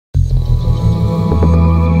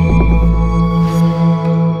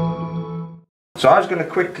So I was going to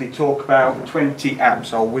quickly talk about 20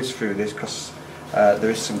 apps. I'll whiz through this because there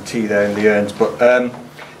is some tea there in the urns, but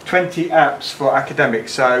 20 apps for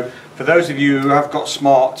academics. So for those of you who have got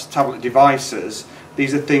smart tablet devices,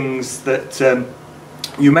 these are things that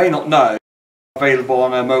you may not know are available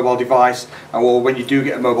on a mobile device, or when you do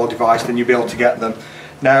get a mobile device then you'll be able to get them.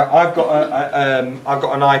 Now I've got an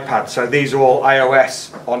iPad, so these are all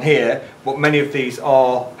iOS on here, but many of these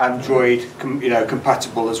are Android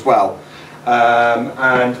compatible as well.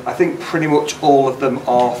 And I think pretty much all of them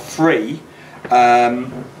are free,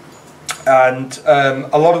 and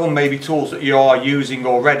a lot of them may be tools that you are using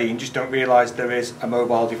already and just don't realise there is a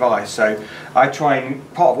mobile device. So part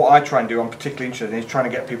of what I try and do, I'm particularly interested in, is trying to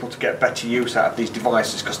get people to get better use out of these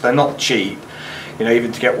devices, because they're not cheap.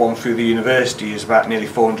 Even to get one through the university is about nearly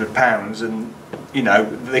 £400, and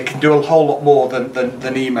they can do a whole lot more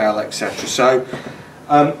than email, etc.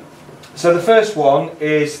 So the first one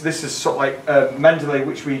is, this is sort of like Mendeley,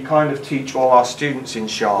 which we kind of teach all our students in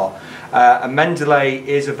SHAR. And Mendeley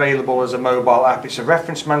is available as a mobile app. It's a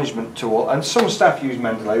reference management tool, and some staff use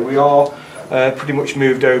Mendeley. We are pretty much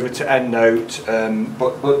moved over to EndNote,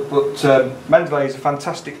 but Mendeley is a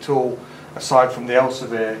fantastic tool aside from the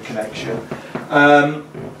Elsevier connection.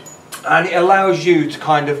 And it allows you to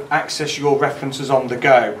kind of access your references on the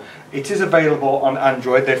go. It is available on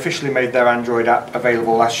Android. They officially made their Android app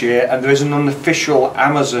available last year, and there is an unofficial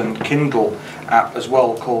Amazon Kindle app as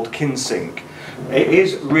well called KinSync. It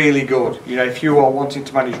is really good. If you are wanting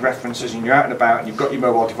to manage references and you're out and about and you've got your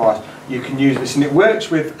mobile device, you can use this, and it works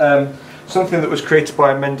with something that was created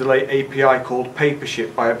by a Mendeley API called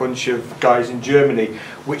Papership by a bunch of guys in Germany,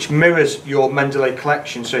 which mirrors your Mendeley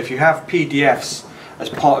collection. So if you have PDFs as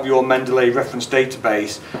part of your Mendeley reference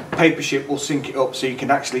database, Papership will sync it up so you can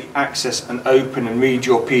actually access and open and read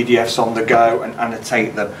your PDFs on the go and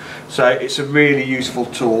annotate them. So it's a really useful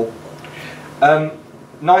tool.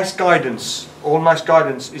 Nice Guidance. All Nice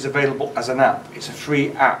Guidance is available as an app. It's a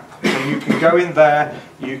free app. So you can go in there,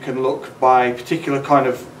 you can look by particular kind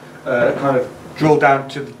of drill down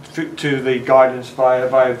to the guidance via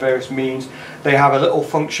various means. They have a little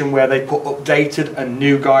function where they put updated and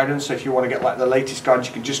new guidance, so if you want to get like the latest guidance,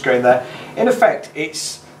 you can just go in there. In effect,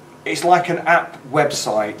 it's like an app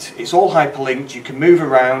website. It's all hyperlinked, you can move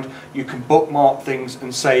around, you can bookmark things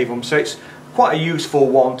and save them, so it's quite a useful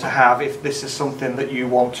one to have if this is something that you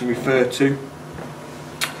want to refer to.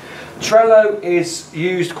 Trello is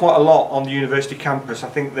used quite a lot on the university campus. I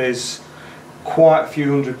think there's quite a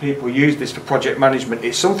few hundred people use this for project management.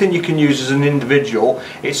 It's something you can use as an individual,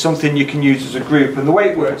 it's something you can use as a group, and the way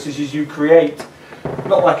it works is you create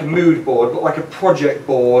not like a mood board but like a project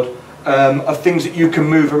board of things that you can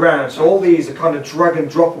move around. So all these are kind of drag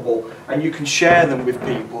and droppable, and you can share them with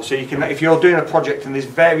people. So you can, if you're doing a project and there's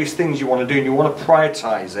various things you want to do and you want to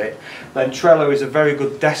prioritize it, then Trello is a very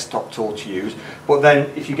good desktop tool to use. But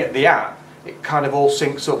then if you get the app, it kind of all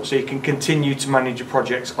syncs up so you can continue to manage your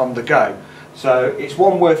projects on the go. So it's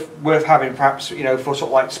one worth having, perhaps, for sort of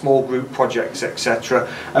like small group projects, etc.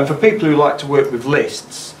 And for people who like to work with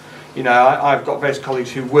lists, I've got various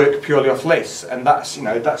colleagues who work purely off lists, and that's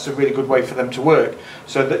a really good way for them to work.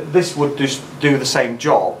 So that this would just do the same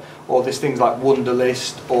job, or there's things like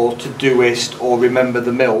Wunderlist or Todoist or Remember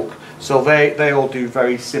the Milk. So they all do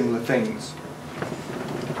very similar things.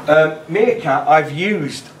 Meerkat I've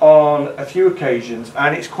used on a few occasions,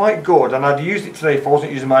 and it's quite good, and I'd used it today if I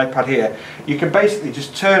wasn't using my iPad here. You can basically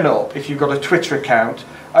just turn up, if you've got a Twitter account,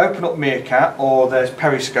 open up Meerkat, or there's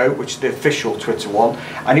Periscope, which is the official Twitter one,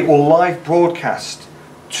 and it will live broadcast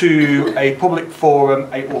to a public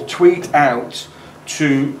forum. It will tweet out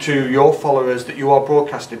to your followers that you are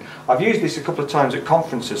broadcasting. I've used this a couple of times at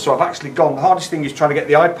conferences, so I've actually gone, the hardest thing is trying to get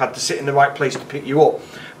the iPad to sit in the right place to pick you up,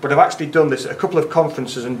 but I've actually done this at a couple of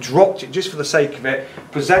conferences and dropped it just for the sake of it,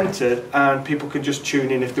 presented, and people can just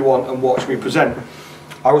tune in if they want and watch me present.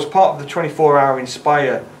 I was part of the 24-hour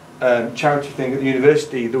Inspire charity thing at the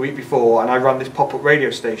university the week before, and I ran this pop-up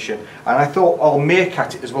radio station, and I thought I'll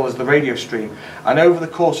meerkat it as well as the radio stream, and over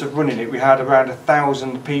the course of running it we had around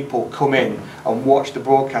 1,000 people come in and watch the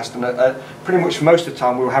broadcast, and pretty much most of the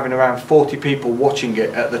time we were having around 40 people watching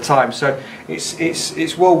it at the time, so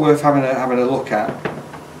it's well worth having a look at.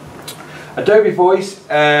 Adobe Voice,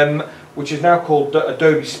 which is now called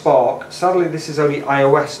Adobe Spark. Sadly this is only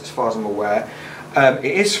iOS as far as I'm aware. It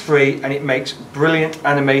is free and it makes brilliant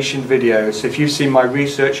animation videos. So if you've seen my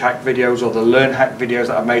research hack videos or the learn hack videos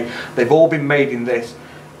that I've made, they've all been made in this.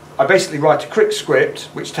 I basically write a quick script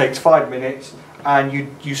which takes 5 minutes, and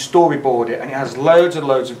you storyboard it, and it has loads and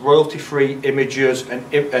loads of royalty free images and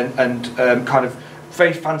kind of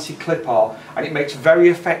very fancy clip art, and it makes very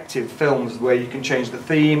effective films where you can change the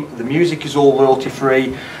theme. The music is all royalty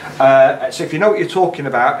free, so if you know what you're talking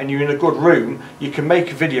about and you're in a good room, you can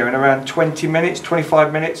make a video in around 20 minutes,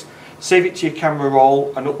 25 minutes, save it to your camera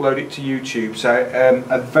roll and upload it to YouTube. So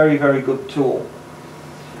a very, very good tool.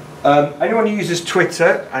 Anyone who uses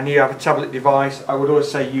Twitter and you have a tablet device, I would always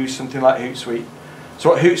say use something like Hootsuite. So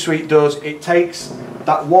what Hootsuite does, it takes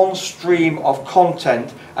that one stream of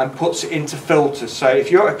content and puts it into filters. So if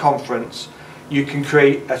you're at a conference, you can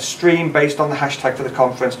create a stream based on the hashtag for the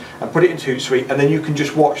conference and put it into Hootsuite, and then you can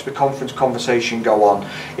just watch the conference conversation go on.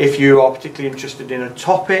 If you are particularly interested in a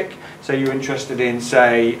topic, say you're interested in,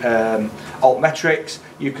 say, altmetrics,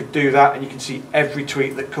 you could do that, and you can see every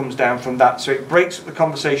tweet that comes down from that. So it breaks up the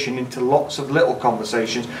conversation into lots of little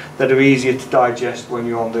conversations that are easier to digest when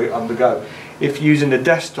you're on the go. If you're using a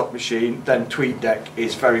desktop machine, then TweetDeck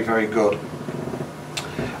is very, very good.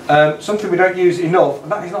 Something we don't use enough,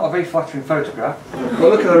 and that is not a very flattering photograph, but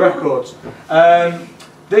look at the records.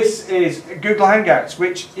 This is Google Hangouts,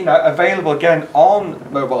 which, you know, available again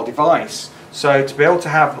on mobile device. So to be able to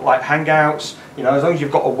have like Hangouts, you know, as long as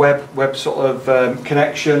you've got a web sort of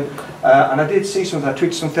connection. And I did see something, I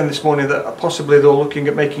tweeted something this morning that possibly they're looking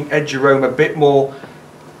at making Eduroam a bit more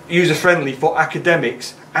user-friendly for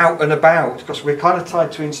academics out and about, because we're kind of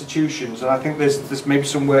tied to institutions, and I think there's maybe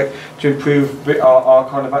some work to improve our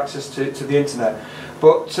kind of access to the internet.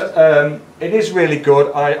 But it is really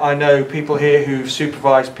good. I know people here who've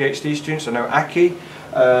supervised PhD students. I know Aki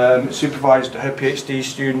supervised her PhD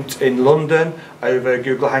student in London over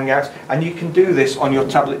Google Hangouts, and you can do this on your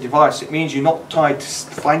tablet device. It means you're not tied to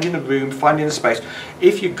finding a room, finding a space.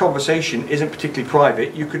 If your conversation isn't particularly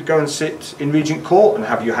private, you could go and sit in Regent Court and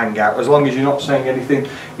have your hangout, as long as you're not saying anything,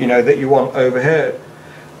 you know, that you want overheard.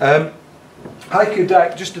 Haiku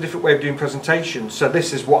Deck, just a different way of doing presentations. So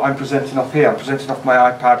this is what I'm presenting off here. I'm presenting off my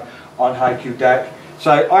iPad on Haiku Deck.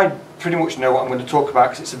 So I pretty much know what I'm going to talk about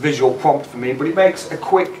because it's a visual prompt for me, but it makes a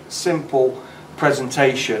quick, simple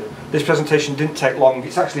presentation. This presentation didn't take long.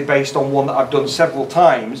 It's actually based on one that I've done several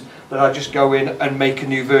times, that I just go in and make a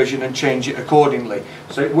new version and change it accordingly.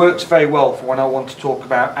 So it works very well for when I want to talk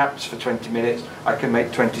about apps for 20 minutes. I can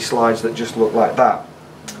make 20 slides that just look like that.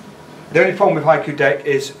 The only problem with Haiku Deck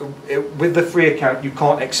is with the free account you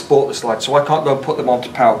can't export the slides, so I can't go and put them onto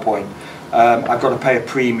PowerPoint. I've got to pay a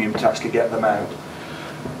premium to actually get them out.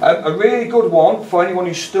 A really good one for anyone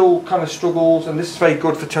who still kind of struggles, and this is very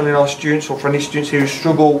good for telling our students or for any students who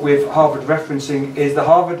struggle with Harvard referencing, is the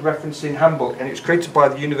Harvard Referencing Handbook, and it was created by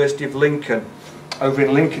the University of Lincoln over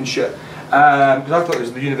in Lincolnshire. Because I thought it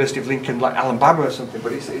was the University of Lincoln, like Alabama or something,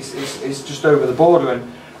 but it's just over the border,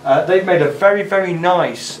 and they've made a very, very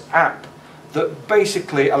nice app that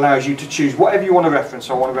basically allows you to choose whatever you want to reference.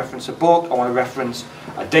 So I want to reference a book, I want to reference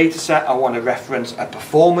a data set, I want to reference a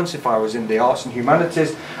performance if I was in the arts and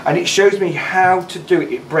humanities, and it shows me how to do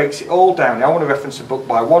it. It breaks it all down. I want to reference a book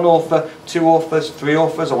by one author, two authors, three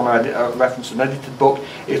authors, I want to reference an edited book.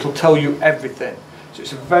 It'll tell you everything. So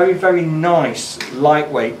it's a very, very nice,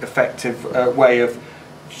 lightweight, effective way of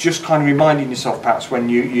just kind of reminding yourself perhaps when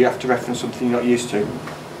you have to reference something you're not used to.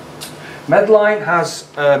 Medline has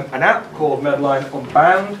an app called Medline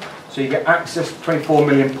Unbound, so you get access to 24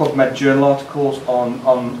 million PubMed journal articles on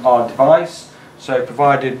our device. So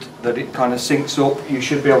provided that it kind of syncs up, you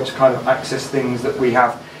should be able to kind of access things that we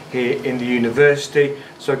have here in the university.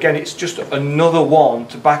 So again, it's just another one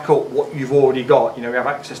to back up what you've already got. You know, we have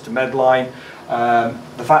access to Medline.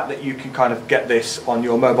 The fact that you can kind of get this on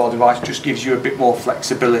your mobile device just gives you a bit more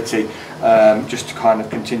flexibility just to kind of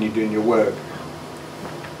continue doing your work.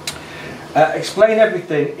 Explain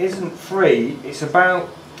Everything isn't free, it's about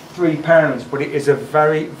 £3, but it is a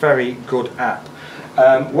very, very good app.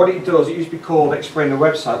 What it does, it used to be called Explain the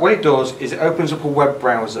Website. What it does is it opens up a web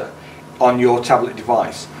browser on your tablet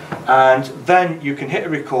device, and then you can hit a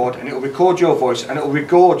record and it will record your voice and it will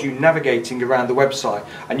record you navigating around the website,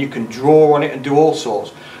 and you can draw on it and do all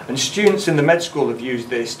sorts. And students in the med school have used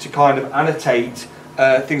this to kind of annotate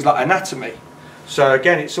things like anatomy. So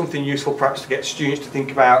again, it's something useful perhaps to get students to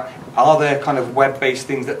think about, are there kind of web-based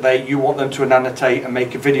things that you want them to annotate and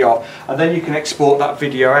make a video of, and then you can export that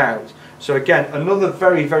video out. So again, another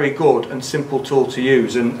very, very good and simple tool to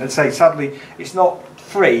use, and say sadly it's not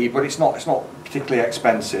free, but it's not particularly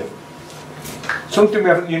expensive. Something we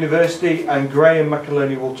have at the university, and Graham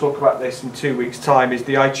McAloney will talk about this in 2 weeks' time, is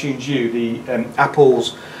the iTunes U, the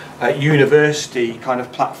Apple's university kind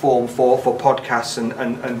of platform for podcasts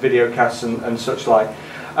and videocasts and such like.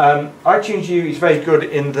 iTunes U is very good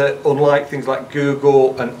in that, unlike things like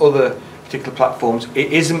Google and other particular platforms,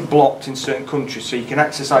 it isn't blocked in certain countries, so you can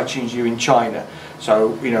access iTunes U in China. So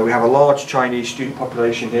we have a large Chinese student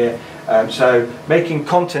population here, so making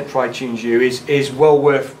content for iTunes U is well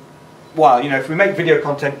worth while. If we make video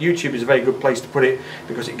content, YouTube is a very good place to put it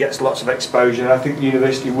because it gets lots of exposure, and I think the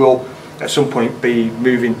university will at some point be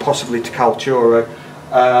moving possibly to Kaltura.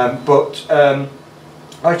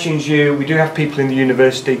 iTunes U, we do have people in the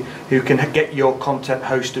university who can get your content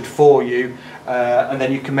hosted for you, and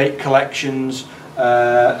then you can make collections,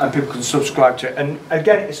 and people can subscribe to it. And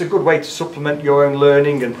again, it's a good way to supplement your own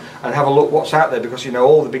learning and have a look what's out there, because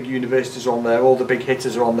all the big universities are on there, all the big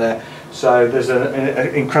hitters are on there, so there's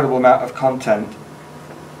an incredible amount of content.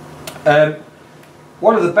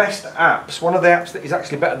 One of the best apps, one of the apps that is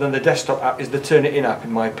actually better than the desktop app, is the Turnitin app,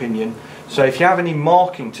 in my opinion. So if you have any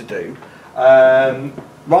marking to do,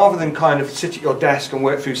 rather than kind of sit at your desk and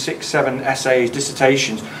work through 6, 7 essays,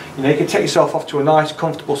 dissertations, you can take yourself off to a nice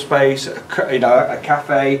comfortable space, a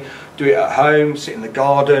cafe, do it at home, sit in the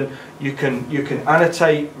garden. You can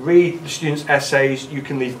annotate, read the students' essays, you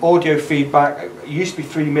can leave audio feedback. It used to be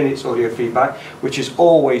 3 minutes audio feedback, which is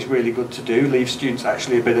always really good to do, leave students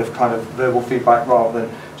actually a bit of kind of verbal feedback rather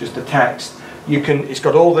than just the text. It's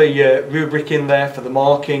got all the rubric in there for the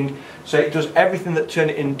marking, so it does everything that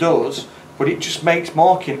Turnitin does, but it just makes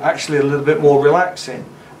marking actually a little bit more relaxing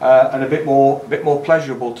and a bit more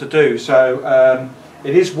pleasurable to do. So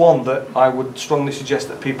it is one that I would strongly suggest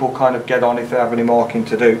that people kind of get on if they have any marking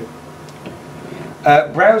to do.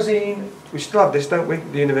 Browsing, we still have this, don't we,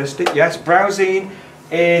 at the university? Yes, browsing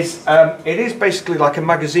is it is basically like a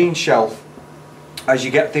magazine shelf, as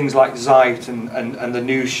you get things like Zeit and the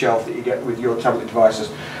news shelf that you get with your tablet devices.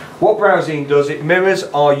 What browsing does, it mirrors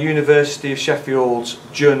our University of Sheffield's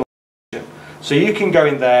journal. So you can go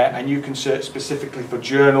in there and you can search specifically for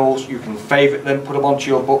journals, you can favourite them, put them onto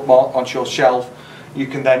your bookmark, onto your shelf. You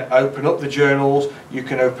can then open up the journals, you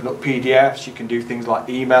can open up PDFs, you can do things like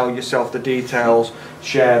email yourself the details,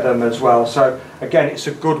 share them as well. So again, it's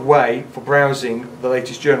a good way for browsing the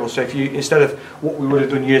latest journals. So if you, instead of what we would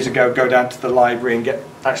have done years ago, go down to the library and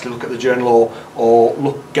actually look at the journal,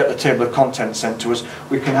 or get the table of contents sent to us,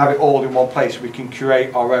 we can have it all in one place. We can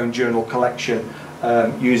curate our own journal collection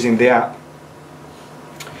using the app.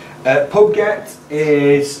 PubGet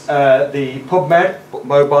is the PubMed but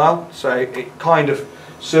mobile, so it kind of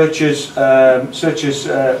searches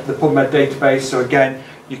the PubMed database. So again,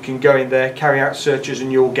 you can go in there, carry out searches,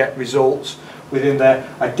 and you'll get results within there.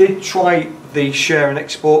 I did try the share and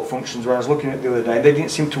export functions when I was looking at it the other day. They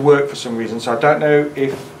didn't seem to work for some reason, so I don't know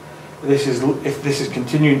if this is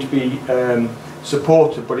continuing to be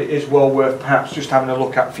supported, but it is well worth perhaps just having a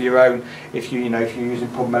look at for your own. If you're using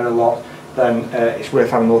PubMed a lot, then it's worth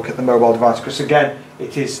having a look at the mobile device, because again,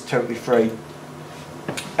 it is totally free.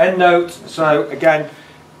 EndNote, so again,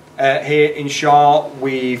 here in SHAR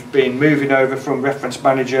we've been moving over from Reference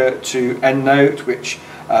Manager to EndNote, which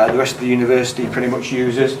the rest of the university pretty much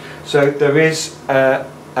uses. So there is an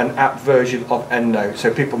app version of EndNote,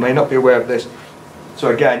 so people may not be aware of this. So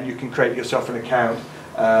again, you can create yourself an account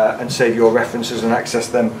and save your references and access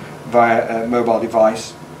them via a mobile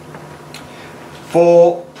device.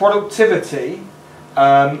 For productivity,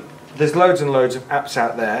 there's loads and loads of apps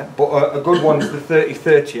out there, but a good one is the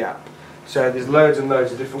 30/30 app. So there's loads and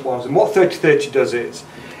loads of different ones, and what 30/30 does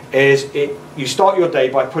you start your day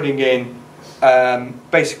by putting in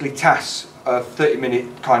basically tasks of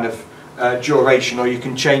 30-minute kind of duration, or you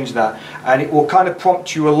can change that, and it will kind of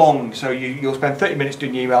prompt you along. So you'll spend 30 minutes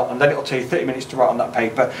doing your email, and then it'll tell you 30 minutes to write on that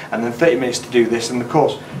paper, and then 30 minutes to do this. And of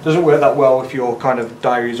course, it doesn't work that well if your kind of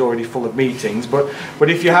diary is already full of meetings, but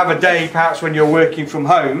if you have a day perhaps when you're working from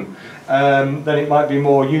home, then it might be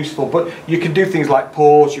more useful. But you can do things like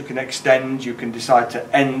pause, you can extend, you can decide to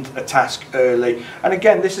end a task early, and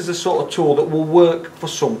again, this is a sort of tool that will work for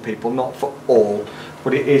some people, not for all,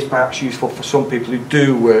 but it is perhaps useful for some people who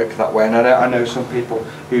do work that way, and I know some people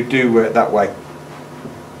who do work that way.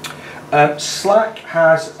 Slack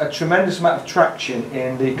has a tremendous amount of traction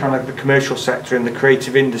in the kind of the commercial sector and the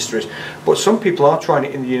creative industries, but some people are trying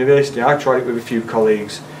it in the university. I tried it with a few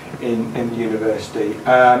colleagues in the university,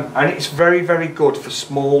 and it's very, very good for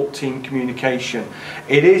small team communication.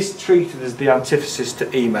 It is treated as the antithesis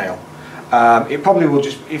to email. It probably will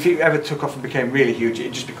just, if it ever took off and became really huge,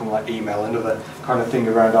 it'd just become like email, another kind of thing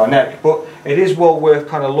around our neck. But it is well worth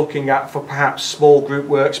kind of looking at for perhaps small group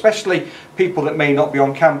work, especially people that may not be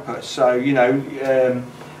on campus. So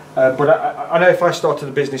but I know if I started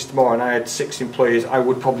a business tomorrow and I had 6 employees, I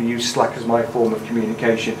would probably use Slack as my form of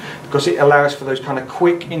communication, because it allows for those kind of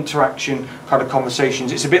quick interaction kind of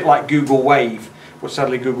conversations. It's a bit like Google Wave, but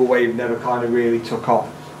sadly Google Wave never kind of really took off.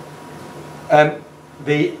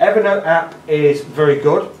 The Evernote app is very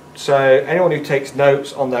good, so anyone who takes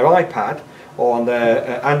notes on their iPad or on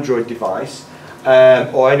their Android device,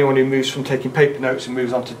 or anyone who moves from taking paper notes and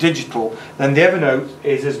moves on to digital, then the Evernote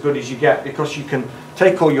is as good as you get, because you can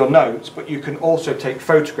take all your notes, but you can also take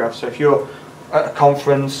photographs. So if you're at a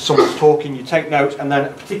conference, someone's talking, you take notes, and then a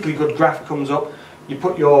particularly good graph comes up, you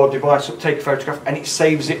put your device up, take a photograph, and it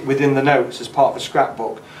saves it within the notes as part of a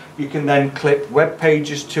scrapbook. You can then clip web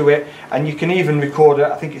pages to it, and you can even record it.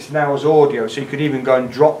 I think it's now as audio, so you could even go and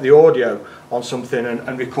drop the audio on something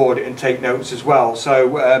and record it and take notes as well.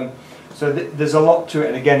 So there's a lot to it,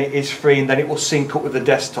 and again, it is free, and then it will sync up with the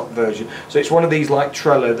desktop version. So it's one of these like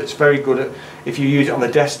Trello that's very good at, if you use it on the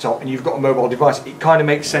desktop and you've got a mobile device, it kind of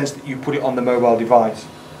makes sense that you put it on the mobile device.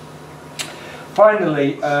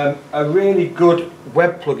 Finally, a really good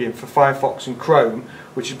web plugin for Firefox and Chrome,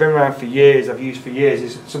 which has been around for years, I've used for years,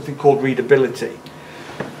 is something called Readability.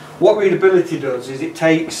 What Readability does is it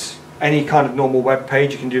takes any kind of normal web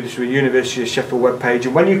page, you can do this with University of Sheffield web page,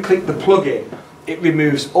 and when you click the plugin, it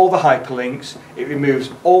removes all the hyperlinks, it removes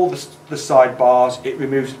all the sidebars, it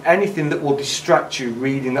removes anything that will distract you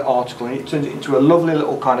reading the article, and it turns it into a lovely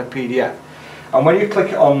little kind of PDF. And when you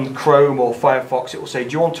click it on Chrome or Firefox, it will say,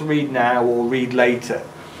 do you want to read now or read later?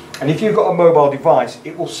 And if you've got a mobile device,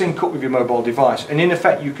 it will sync up with your mobile device, and in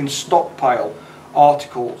effect you can stockpile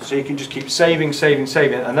articles, so you can just keep saving,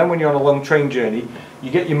 and then when you're on a long train journey,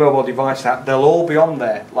 you get your mobile device out, they'll all be on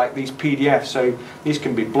there, like these PDFs. So these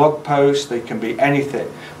can be blog posts, they can be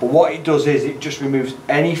anything, but what it does is it just removes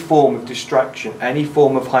any form of distraction, any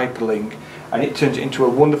form of hyperlink, and it turns it into a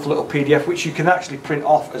wonderful little PDF, which you can actually print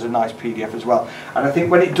off as a nice PDF as well. And I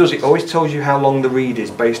think when it does, it always tells you how long the read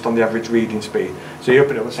is based on the average reading speed. So you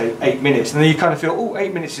open it up and say 8 minutes, and then you kind of feel, oh,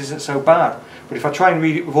 8 minutes isn't so bad. But if I try and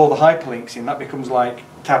read it with all the hyperlinks in, that becomes like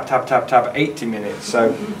tab, 80 minutes.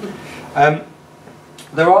 So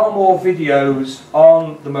there are more videos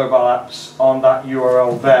on the mobile apps on that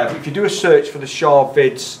URL there. But if you do a search for the Shah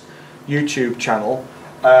Vids YouTube channel,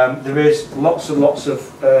 there is lots and lots of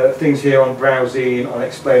things here on browsing, on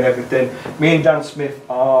explain everything. Me and Dan Smith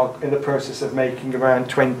are in the process of making around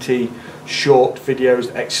 20 short videos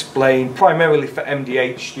that explain, primarily for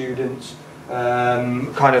MDH students,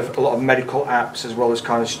 kind of a lot of medical apps as well as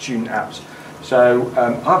kind of student apps. So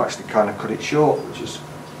I've actually kind of cut it short, which is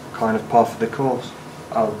kind of part of the course.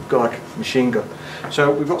 I'll go like a machine gun.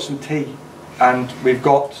 So we've got some tea and we've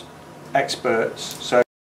got experts. So